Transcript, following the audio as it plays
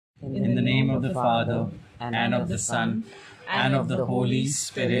of the Father, and of the Son, and of the Holy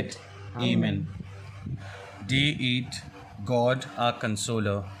Spirit. Amen. Day 8. God, our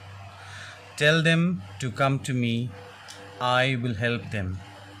Consoler. Tell them to come to me, I will help them.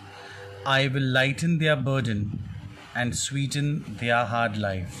 I will lighten their burden and sweeten their hard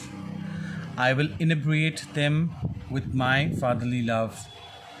life. I will inebriate them with my fatherly love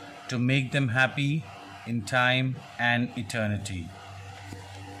to make them happy in time and eternity.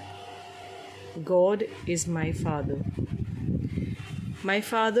 God is my Father. My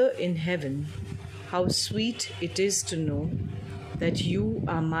Father in heaven, how sweet it is to know that you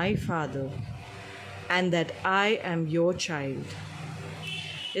are my Father and that I am your child.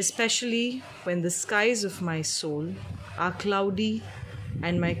 Especially when the skies of my soul are cloudy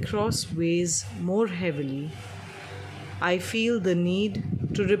and my cross weighs more heavily, I feel the need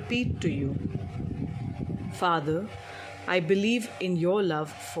to repeat to you, Father, I believe in your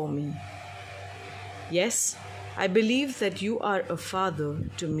love for me. Yes, I believe that you are a father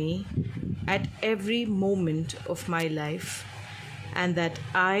to me at every moment of my life and that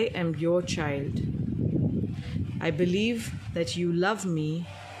I am your child. I believe that you love me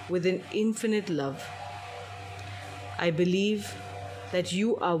with an infinite love. I believe that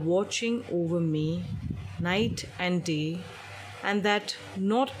you are watching over me night and day and that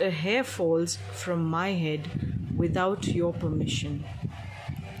not a hair falls from my head without your permission.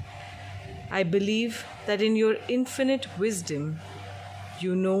 I believe that in your infinite wisdom,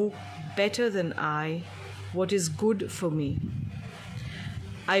 you know better than I what is good for me.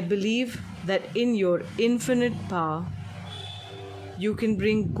 I believe that in your infinite power, you can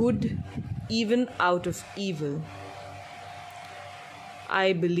bring good even out of evil.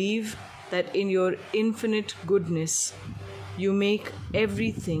 I believe that in your infinite goodness, you make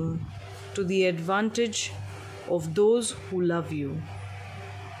everything to the advantage of those who love you.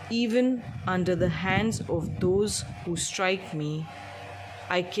 Even under the hands of those who strike me,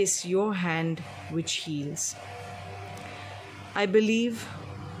 I kiss your hand which heals. I believe,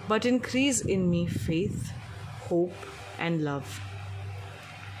 but increase in me faith, hope, and love.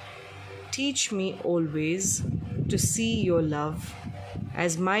 Teach me always to see your love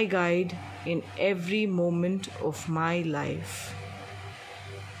as my guide in every moment of my life.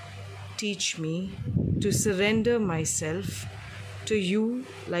 Teach me to surrender myself to you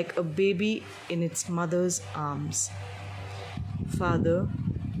like a baby in its mother's arms. Father,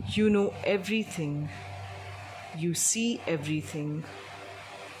 you know everything. You see everything.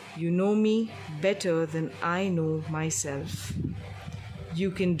 You know me better than I know myself.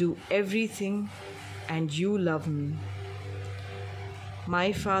 You can do everything and you love me.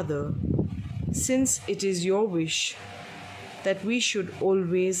 My Father, since it is your wish that we should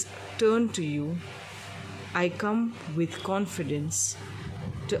always turn to you, I come with confidence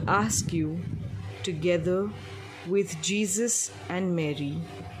to ask you, together with Jesus and Mary,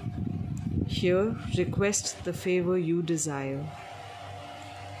 here request the favor you desire.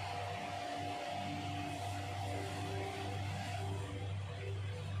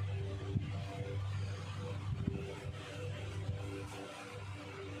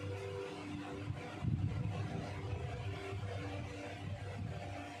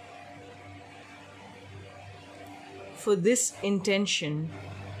 For this intention,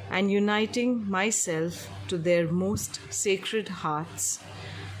 and uniting myself to their most sacred hearts,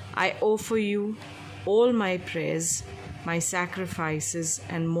 I offer you all my prayers, my sacrifices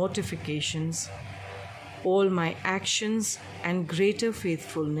and mortifications, all my actions and greater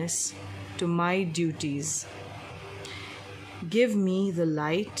faithfulness to my duties. Give me the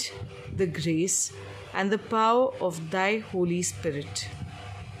light, the grace, and the power of thy Holy Spirit.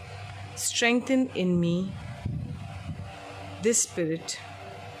 Strengthen in me this Spirit,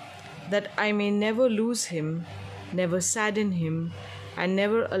 that I may never lose him, never sadden him, and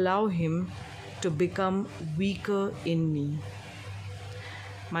never allow him to become weaker in me.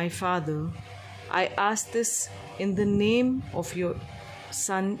 My Father, I ask this in the name of your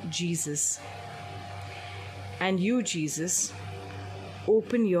Son, Jesus. And you, Jesus,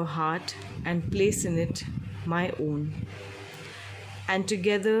 open your heart and place in it my own, and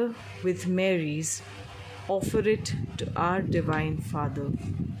together with Mary's, offer it to our Divine Father.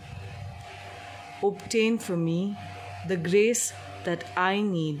 Obtain for me the grace that I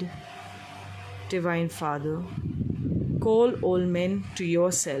need, Divine Father. Call all men to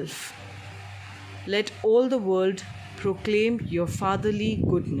yourself. Let all the world proclaim your fatherly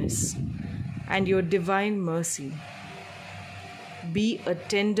goodness and your divine mercy. Be a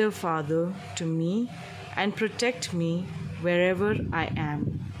tender Father to me and protect me wherever I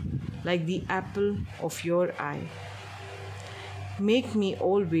am, like the apple of your eye. make me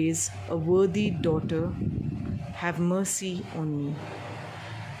always a worthy daughter. Have mercy on me.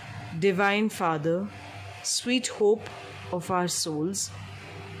 Divine Father, sweet hope of our souls,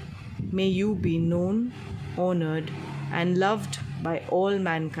 may you be known, honored, and loved by all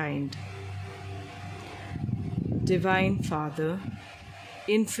mankind. Divine Father,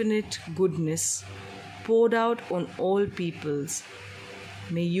 infinite goodness poured out on all peoples,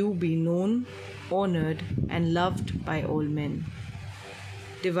 may you be known, honored, and loved by all men.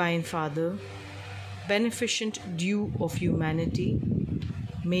 Divine Father, beneficent dew of humanity,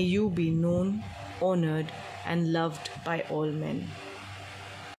 may you be known, honored, and loved by all men.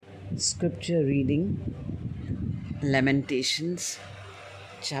 Scripture reading, Lamentations,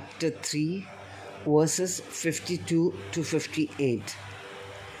 chapter 3, verses 52 to 58.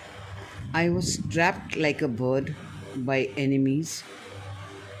 I was trapped like a bird by enemies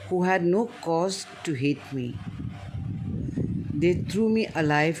who had no cause to hate me. They threw me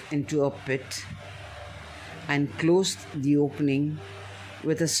alive into a pit and closed the opening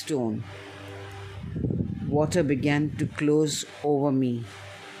with a stone. Water began to close over me,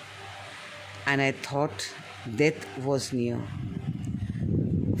 and I thought death was near.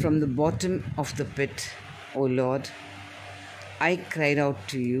 From the bottom of the pit, O Lord, I cried out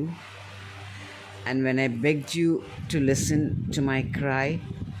to you, and when I begged you to listen to my cry,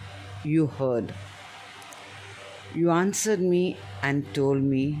 you heard. You answered me and told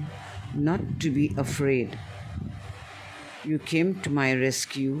me not to be afraid. You came to my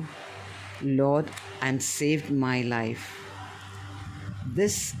rescue, Lord, and saved my life.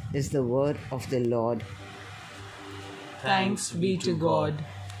 This is the word of the Lord. Thanks be to God.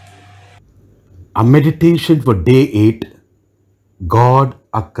 A meditation for day 8, God,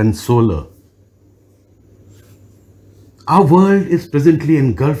 our Consoler. Our world is presently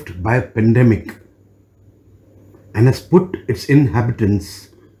engulfed by a pandemic and has put its inhabitants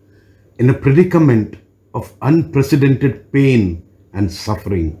in a predicament of unprecedented pain and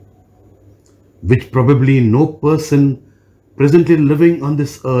suffering, which probably no person presently living on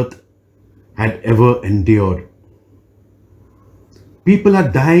this earth had ever endured. People are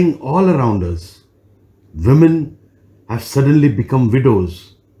dying all around us. Women have suddenly become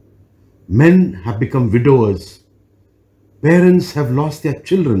widows. Men have become widowers. Parents have lost their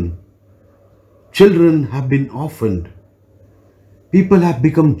children. Children have been orphaned. People have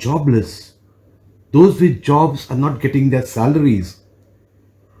become jobless. Those with jobs are not getting their salaries.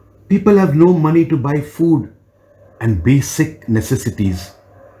 People have no money to buy food and basic necessities.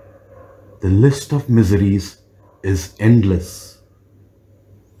 The list of miseries is endless.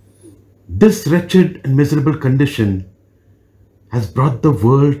 This wretched and miserable condition has brought the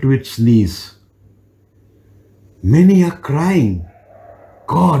world to its knees. Many are crying,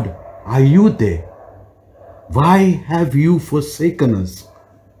 God, are you there? Why have you forsaken us?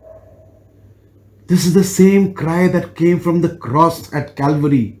 This is the same cry that came from the cross at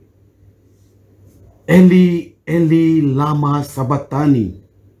Calvary. Eli, Eli, lama sabachthani.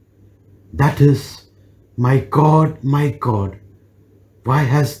 That is, my God, why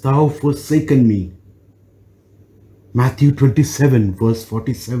hast thou forsaken me? Matthew 27, verse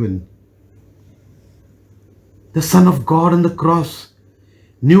 47. The Son of God on the cross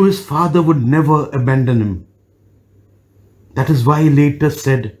knew his Father would never abandon him. That is why he later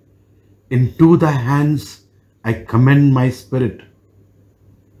said, into thy hands I commend my spirit.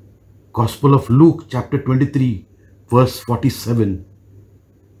 Gospel of Luke chapter 23, verse 47.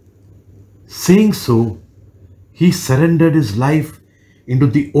 Saying so, he surrendered his life into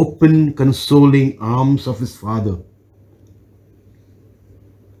the open, consoling arms of his Father.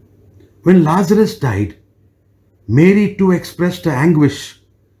 When Lazarus died, Mary too expressed her anguish.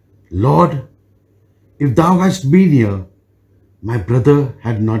 Lord, if thou hadst been here, my brother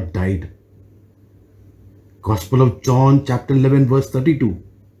had not died. Gospel of John chapter 11 verse 32.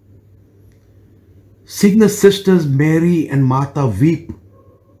 Seeing the sisters Mary and Martha weep,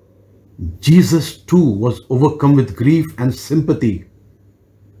 Jesus too was overcome with grief and sympathy.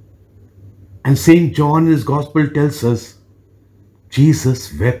 And Saint John in his Gospel tells us,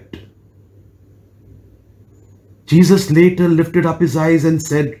 Jesus wept. Jesus later lifted up his eyes and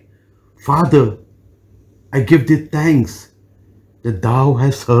said, Father, I give thee thanks that thou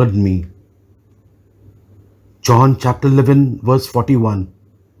hast heard me. John chapter 11 verse 41.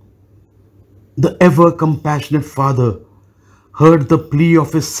 The ever compassionate Father heard the plea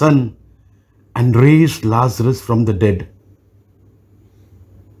of his Son and raised Lazarus from the dead.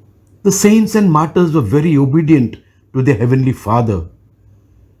 The saints and martyrs were very obedient to their Heavenly Father.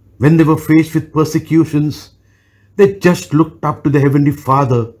 When they were faced with persecutions, they just looked up to the Heavenly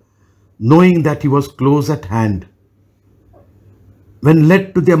Father, knowing that He was close at hand. When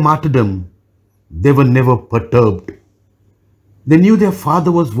led to their martyrdom, they were never perturbed. They knew their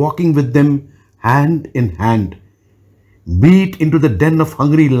Father was walking with them hand in hand, be it into the den of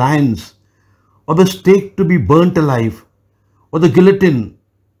hungry lions, or the stake to be burnt alive, or the guillotine.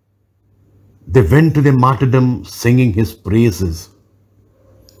 They went to their martyrdom singing his praises.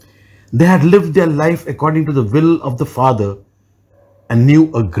 They had lived their life according to the will of the Father and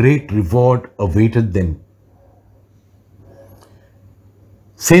knew a great reward awaited them.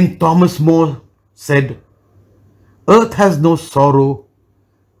 Saint Thomas More said, "Earth has no sorrow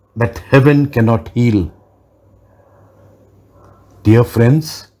that heaven cannot heal." Dear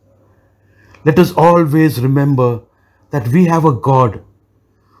friends, let us always remember that we have a God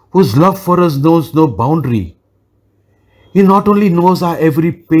whose love for us knows no boundary. He not only knows our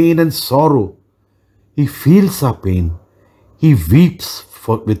every pain and sorrow, He feels our pain. He weeps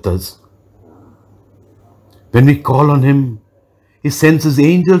with us. When we call on Him, He sends His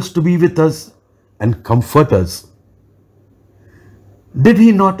angels to be with us and comfort us. Did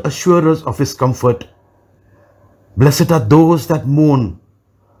He not assure us of His comfort? Blessed are those that mourn,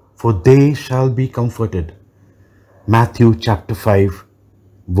 for they shall be comforted. Matthew chapter 5,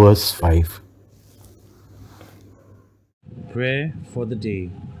 verse 5. Prayer for the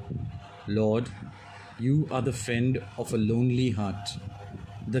day. Lord, you are the friend of a lonely heart,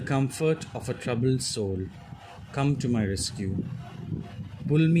 the comfort of a troubled soul. Come to my rescue.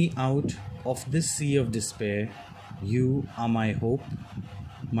 Pull me out of this sea of despair. You are my hope,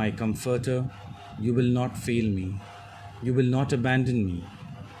 my comforter. You will not fail me. You will not abandon me.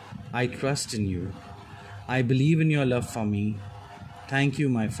 I trust in you. I believe in your love for me. Thank you,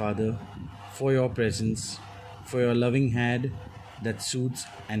 my Father, for your presence, for your loving hand that soothes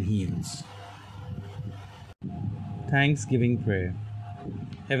and heals. Thanksgiving Prayer.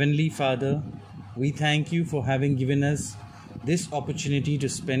 Heavenly Father, we thank you for having given us this opportunity to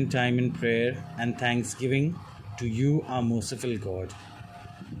spend time in prayer and thanksgiving to you, our merciful God.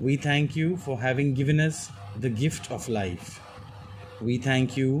 We thank you for having given us the gift of life. We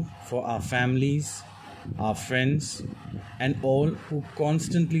thank you for our families, our friends, and all who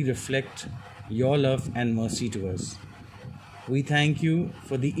constantly reflect your love and mercy to us. We thank you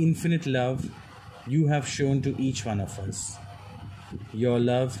for the infinite love you have shown to each one of us. Your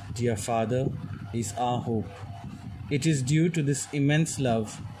love, dear Father, is our hope. It is due to this immense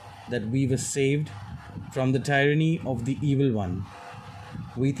love that we were saved from the tyranny of the evil one.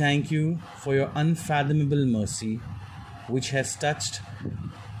 We thank you for your unfathomable mercy, which has touched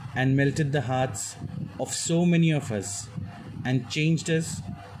and melted the hearts of so many of us and changed us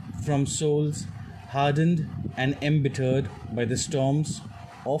from souls hardened and embittered by the storms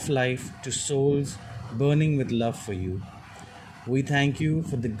of life to souls burning with love for you. We thank you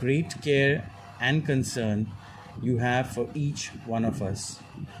for the great care and concern you have for each one of us.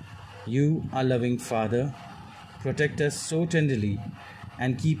 You, our loving Father, protect us so tenderly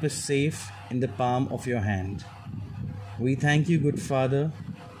and keep us safe in the palm of your hand. We thank you, good Father,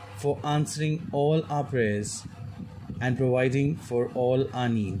 for answering all our prayers and providing for all our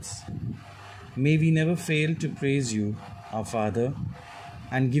needs. May we never fail to praise you, our Father,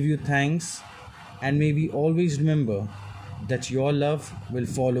 and give you thanks, and may we always remember that your love will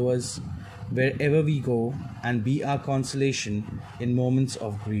follow us wherever we go and be our consolation in moments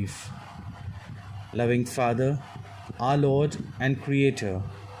of grief. Loving Father, our Lord and Creator,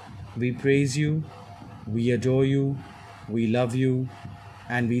 we praise you, we adore you, we love you,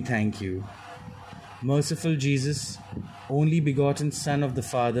 and we thank you. Merciful Jesus, only begotten Son of the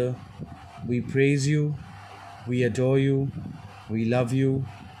Father, we praise you, we adore you, we love you,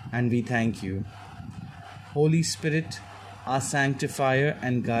 and we thank you. Holy Spirit, our sanctifier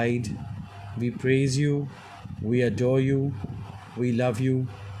and guide, we praise you, we adore you, we love you,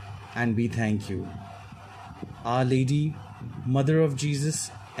 and we thank you. Our Lady, Mother of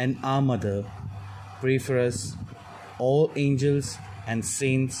Jesus and our Mother, pray for us. All angels and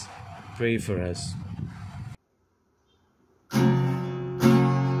saints, pray for us.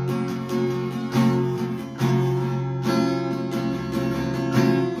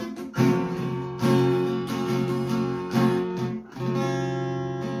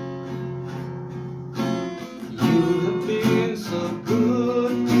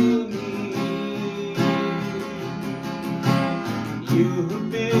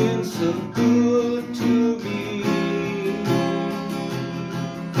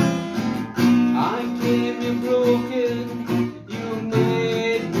 I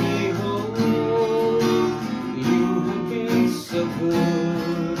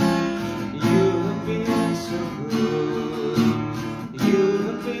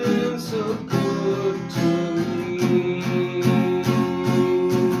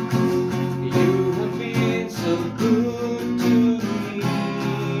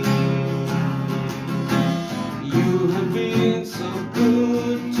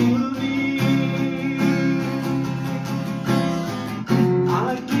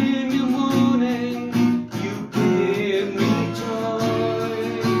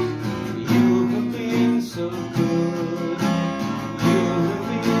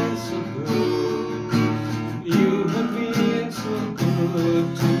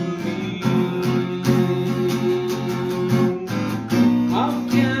good to me. How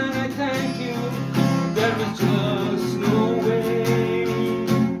can I thank you? There is just no way.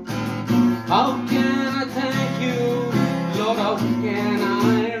 How can I thank you, Lord? How can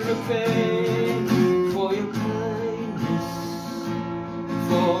I repay for your kindness,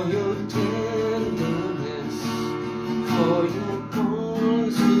 for your tenderness, for your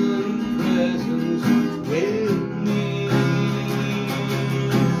constant presence with me?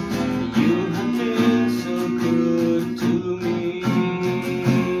 You have been so good to me.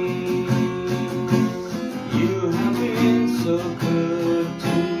 You have been so good.